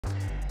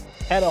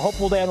And a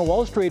hopeful day on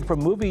Wall Street for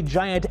movie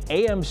giant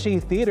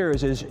AMC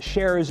Theaters as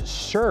shares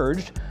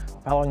surged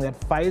following that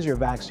Pfizer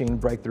vaccine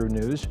breakthrough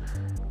news.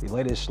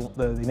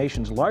 The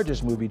nation's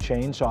largest movie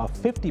chain saw a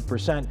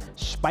 50%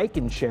 spike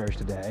in shares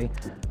today.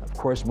 Of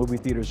course, movie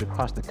theaters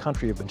across the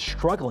country have been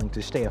struggling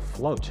to stay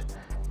afloat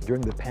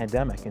during the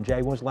pandemic. And Jay,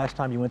 when was the last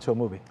time you went to a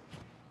movie?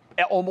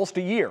 Almost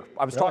a year.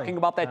 I was talking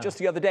about that just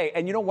the other day.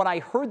 And you know, when I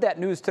heard that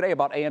news today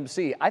about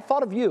AMC, I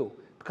thought of you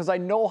because I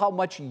know how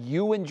much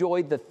you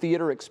enjoyed the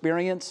theater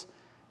experience.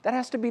 That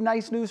has to be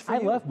nice news for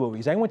you. I love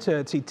movies. I went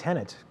to see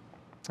Tenet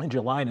in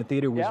July, and the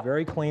theater was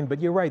very clean.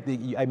 But you're right,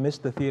 I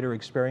missed the theater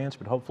experience,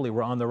 but hopefully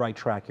we're on the right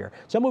track here.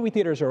 Some movie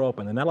theaters are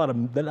open, and not a lot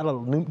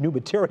of new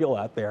material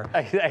out there.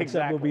 Exactly.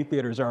 Some movie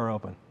theaters are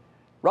open.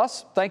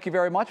 Russ, thank you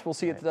very much. We'll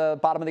see you at the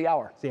bottom of the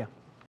hour. See ya.